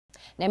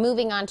Now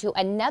moving on to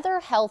another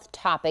health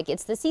topic,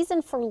 it's the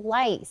season for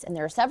lice, and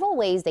there are several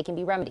ways they can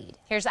be remedied.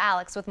 Here's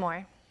Alex with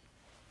more.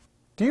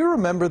 Do you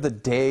remember the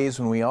days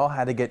when we all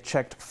had to get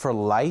checked for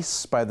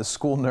lice by the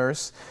school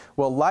nurse?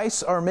 Well,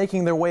 lice are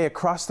making their way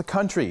across the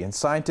country, and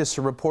scientists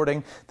are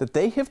reporting that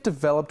they have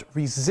developed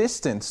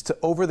resistance to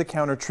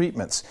over-the-counter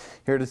treatments.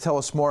 Here to tell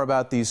us more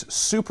about these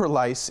super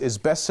lice is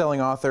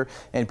best-selling author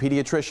and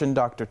pediatrician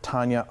Dr.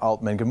 Tanya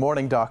Altman. Good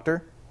morning,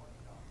 doctor.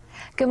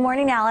 Good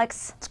morning,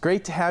 Alex. It's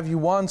great to have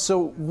you on.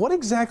 So what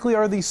exactly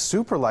are these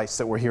super lice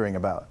that we're hearing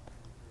about?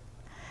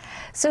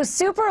 So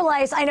super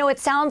lice, I know it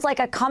sounds like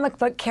a comic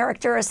book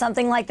character or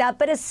something like that,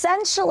 but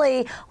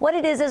essentially what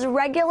it is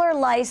regular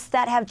lice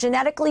that have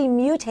genetically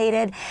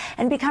mutated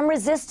and become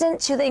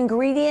resistant to the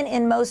ingredient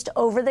in most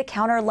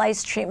over-the-counter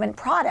lice treatment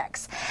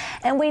products.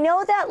 And we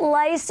know that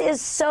lice is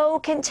so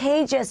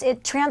contagious.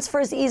 It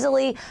transfers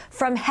easily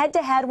from head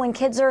to head when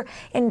kids are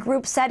in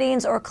group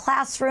settings or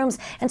classrooms.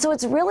 And so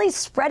it's really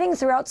spreading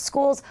throughout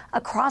schools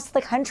across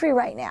the country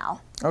right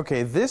now.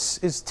 Okay, this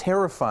is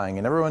terrifying,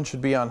 and everyone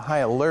should be on high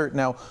alert.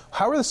 Now,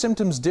 how are the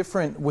symptoms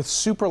different with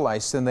super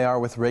lice than they are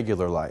with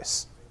regular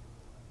lice?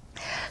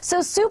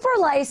 So super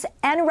lice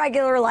and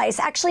regular lice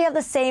actually have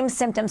the same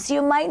symptoms. So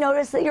you might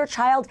notice that your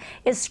child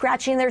is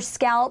scratching their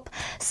scalp.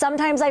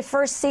 Sometimes I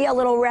first see a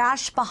little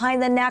rash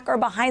behind the neck or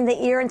behind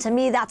the ear, and to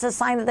me that's a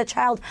sign that the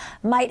child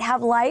might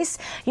have lice.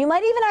 You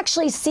might even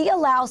actually see a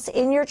louse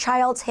in your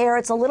child's hair.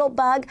 It's a little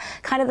bug,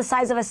 kind of the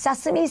size of a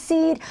sesame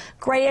seed,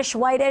 grayish,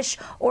 whitish,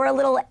 or a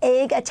little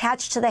egg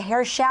attached to the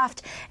hair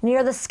shaft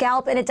near the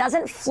scalp, and it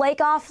doesn't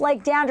flake off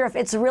like dandruff.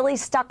 It's really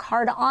stuck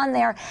hard on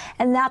there,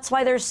 and that's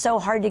why they're so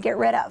hard to get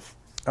rid of.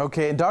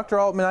 Okay, and Dr.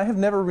 Altman, I have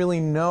never really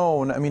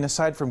known, I mean,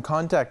 aside from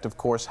contact, of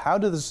course, how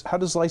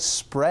does lice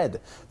spread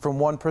from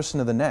one person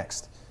to the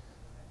next?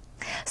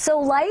 So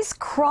lice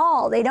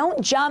crawl. They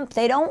don't jump,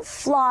 they don't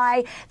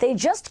fly, they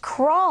just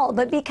crawl.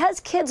 But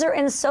because kids are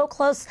in such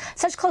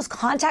close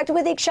contact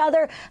with each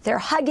other, they're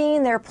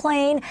hugging, they're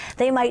playing,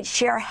 they might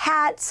share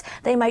hats,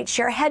 they might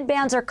share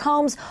headbands or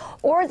combs,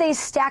 or they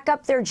stack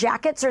up their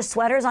jackets or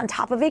sweaters on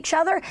top of each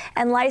other,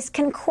 and lice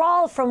can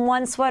crawl from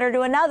one sweater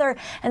to another,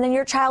 and then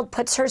your child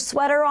puts her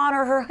sweater on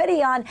or her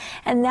hoodie on,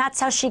 and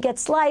that's how she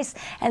gets lice,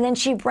 and then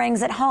she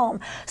brings it home.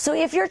 So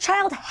if your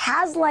child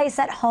has lice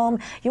at home,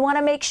 you want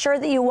to make sure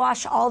that you wash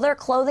all their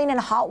clothing in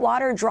hot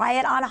water, dry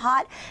it on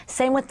hot.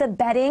 Same with the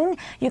bedding.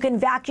 You can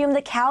vacuum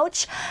the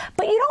couch,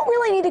 but you don't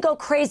really need to go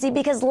crazy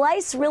because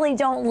lice really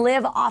don't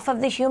live off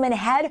of the human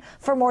head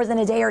for more than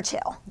a day or two.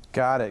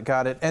 Got it,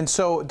 got it. And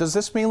so does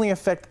this mainly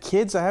affect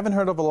kids? I haven't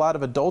heard of a lot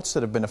of adults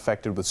that have been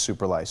affected with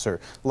super lice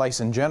or lice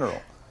in general.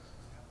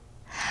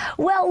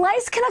 Well,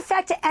 lice can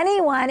affect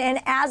anyone, and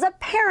as a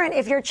parent,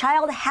 if your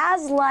child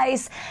has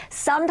lice,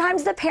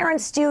 sometimes the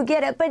parents do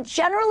get it, but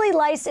generally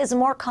lice is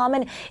more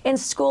common in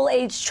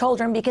school-age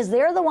children because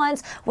they're the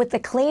ones with the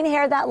clean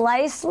hair that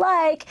lice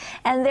like,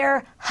 and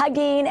they're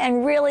hugging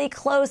and really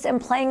close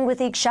and playing with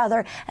each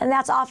other, and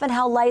that's often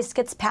how lice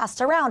gets passed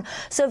around.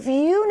 So if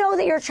you know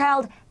that your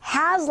child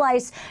has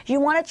lice, you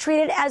want to treat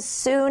it as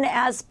soon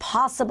as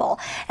possible.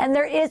 And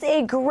there is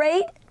a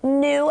great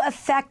new,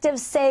 effective,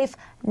 safe,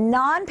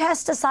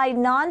 non-pesticide,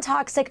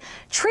 non-toxic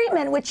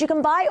treatment which you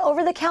can buy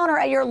over the counter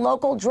at your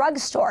local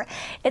drugstore.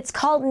 It's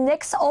called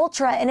Nix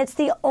Ultra, and it's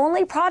the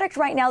only product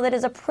right now that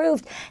is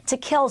approved to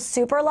kill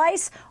super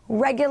lice,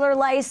 regular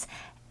lice,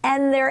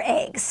 and their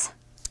eggs.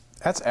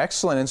 That's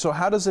excellent. And so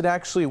how does it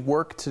actually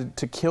work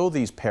to kill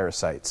these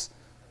parasites?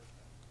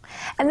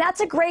 And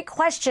that's a great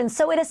question.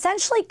 So it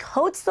essentially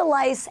coats the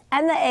lice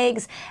and the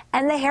eggs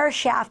and the hair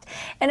shaft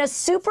in a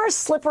super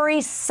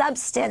slippery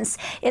substance.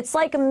 It's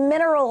like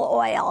mineral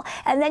oil.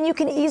 And then you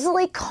can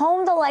easily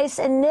comb the lice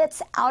and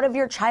nits out of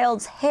your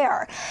child's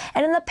hair.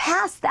 And in the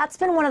past, that's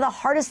been one of the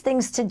hardest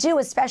things to do,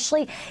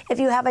 especially if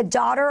you have a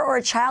daughter or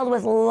a child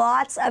with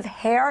lots of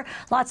hair,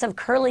 lots of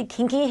curly,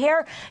 kinky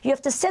hair. You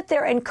have to sit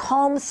there and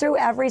comb through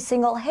every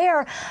single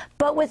hair.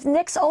 But with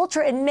Nix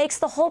Ultra, it makes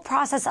the whole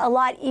process a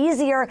lot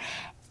easier.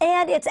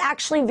 And it's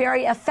actually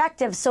very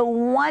effective. So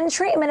one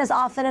treatment is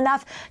often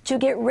enough to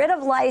get rid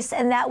of lice,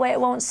 and that way it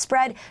won't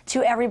spread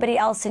to everybody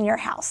else in your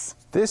house.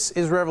 This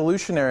is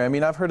revolutionary. I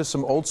mean, I've heard of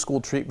some old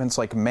school treatments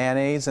like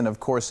mayonnaise and, of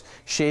course,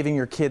 shaving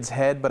your kid's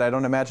head, but I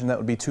don't imagine that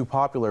would be too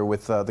popular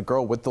with the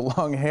girl with the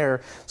long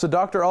hair. So,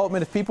 Dr.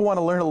 Altman, if people want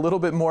to learn a little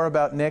bit more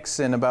about Nix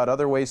and about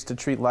other ways to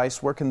treat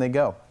lice, where can they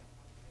go?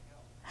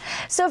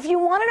 So if you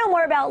want to know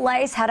more about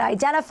lice, how to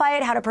identify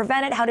it, how to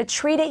prevent it, how to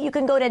treat it, you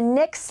can go to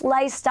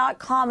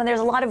nixlice.com, and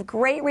there's a lot of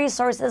great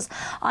resources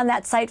on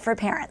that site for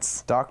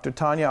parents. Dr.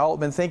 Tanya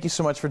Altman, thank you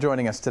so much for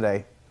joining us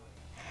today.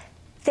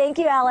 Thank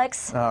you,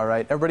 Alex. All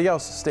right, everybody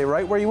else, stay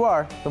right where you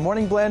are. The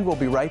Morning Blend will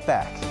be right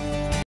back.